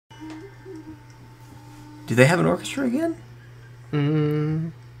Do they have an orchestra again?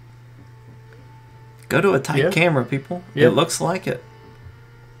 Mm. Go to a tight camera, people. Yep. It looks like it.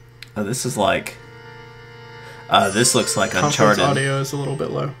 Oh, this is like... this looks like Uncharted. Audio is a little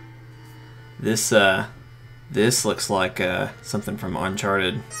bit low. This looks like something from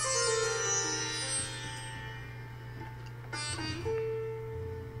Uncharted.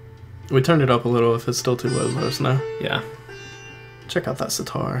 We turned it up a little. If it's still too low, let us know. Yeah. Check out that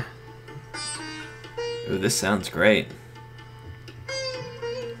sitar. Ooh, this sounds great.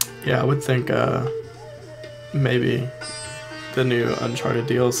 Yeah, I would think maybe the new Uncharted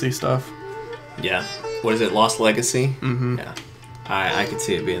DLC stuff. Yeah. What is it, Lost Legacy? Mm-hmm. Yeah. I could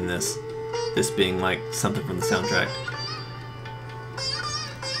see it being this. This being like something from the soundtrack.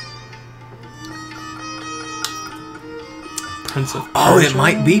 Prince of Persia? Oh, it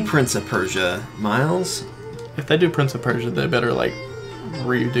might be Prince of Persia, Miles. If they do Prince of Persia, they better like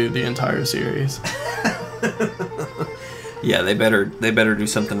redo the entire series. Yeah, they better do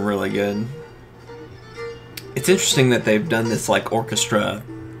something really good. It's interesting that they've done this like orchestra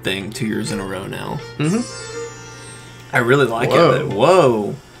thing 2 years in a row now. Mm-hmm. I really like it. But,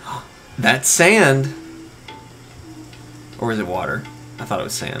 whoa, that's sand, or is it water? I thought it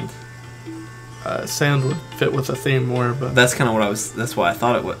was sand. Sand would fit with the theme more, but That's kind of what I was. That's why I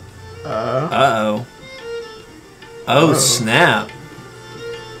thought it would. uh Oh snap!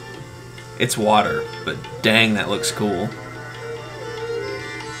 It's water, but dang, that looks cool.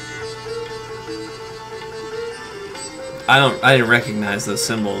 I didn't recognize those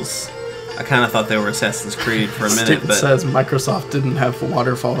symbols. I kind of thought they were Assassin's Creed for a minute, Steven but says Microsoft didn't have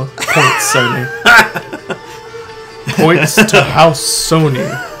waterfall. Points Sony. Points to House Sony.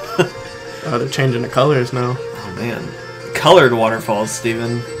 Oh, they're changing the colors now. oh man, colored waterfalls,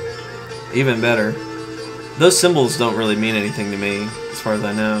 Steven. Even better. Those symbols don't really mean anything to me, as far as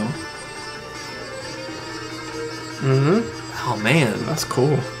I know. Mm-hmm. Oh man, That's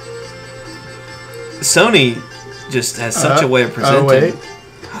cool. Sony just has such a way of presenting. Oh, wait.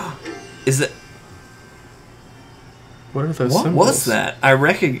 Is that What are those what symbols? was that? I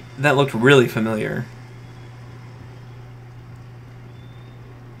reckon that looked really familiar.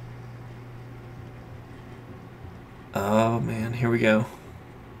 Oh man, here we go.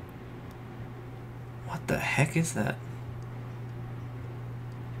 What the heck is that?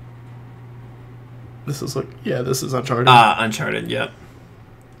 This is this is Uncharted. Uncharted, yep.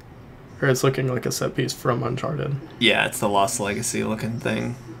 Or it's looking like a set piece from Uncharted. Yeah, it's the Lost Legacy looking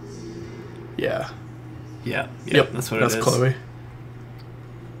thing. Yeah. Yeah, Yep, that's what it is. That's Chloe.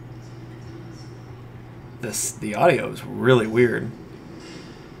 The audio is really weird.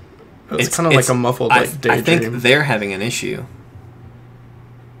 It's kind of like a muffled like daydream. I think they're having an issue.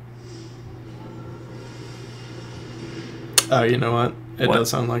 Oh, you know what? It What? does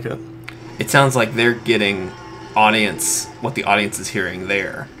sound like it. It sounds like they're getting what the audience is hearing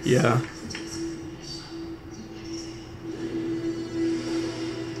there. Yeah.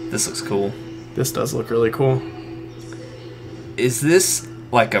 This looks cool. This does look really cool. Is this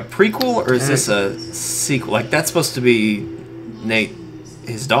like a prequel or is this a sequel? Like that's supposed to be Nate,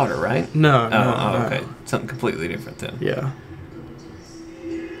 his daughter, right? No, Oh, okay. Something completely different then. Yeah.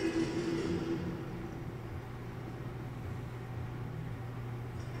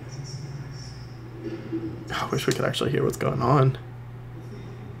 I wish we could actually hear what's going on.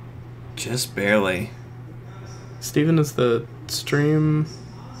 Just barely. Steven, is the stream...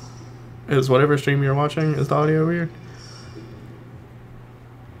 Is whatever stream you're watching, is the audio weird?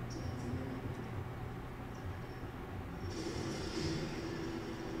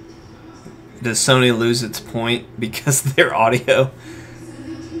 Does Sony lose its point because their audio?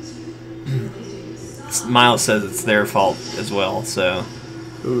 Miles says it's their fault as well, so...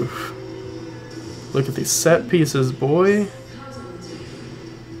 Oof. Look at these set pieces, boy.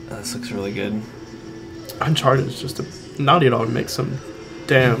 Oh, this looks really good. Uncharted is just a... Naughty Dog makes some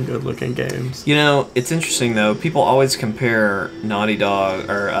damn good-looking games. You know, it's interesting, though. People always compare Naughty Dog,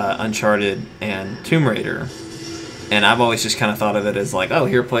 or Uncharted, and Tomb Raider. And I've always just kind of thought of it as like, oh,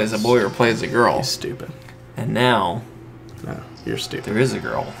 here plays a boy or plays a girl. You're stupid. And now... No, you're stupid. there is a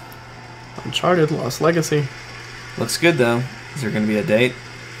girl. Uncharted, Lost Legacy. Looks good, though. Is there going to be a date?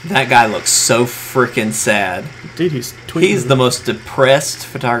 That guy looks so freaking sad. Dude, he's tweeting. He's the most depressed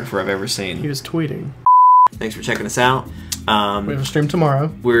photographer I've ever seen. He was tweeting. Thanks for checking us out. We have a stream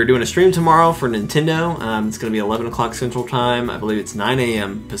tomorrow. We're doing a stream tomorrow for Nintendo. It's going to be 11 o'clock Central Time. I believe it's 9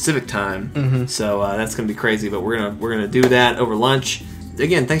 a.m. Pacific Time. Mm-hmm. So that's going to be crazy, but we're gonna do that over lunch.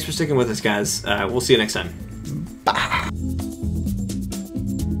 Again, thanks for sticking with us, guys. We'll see you next time. Bye.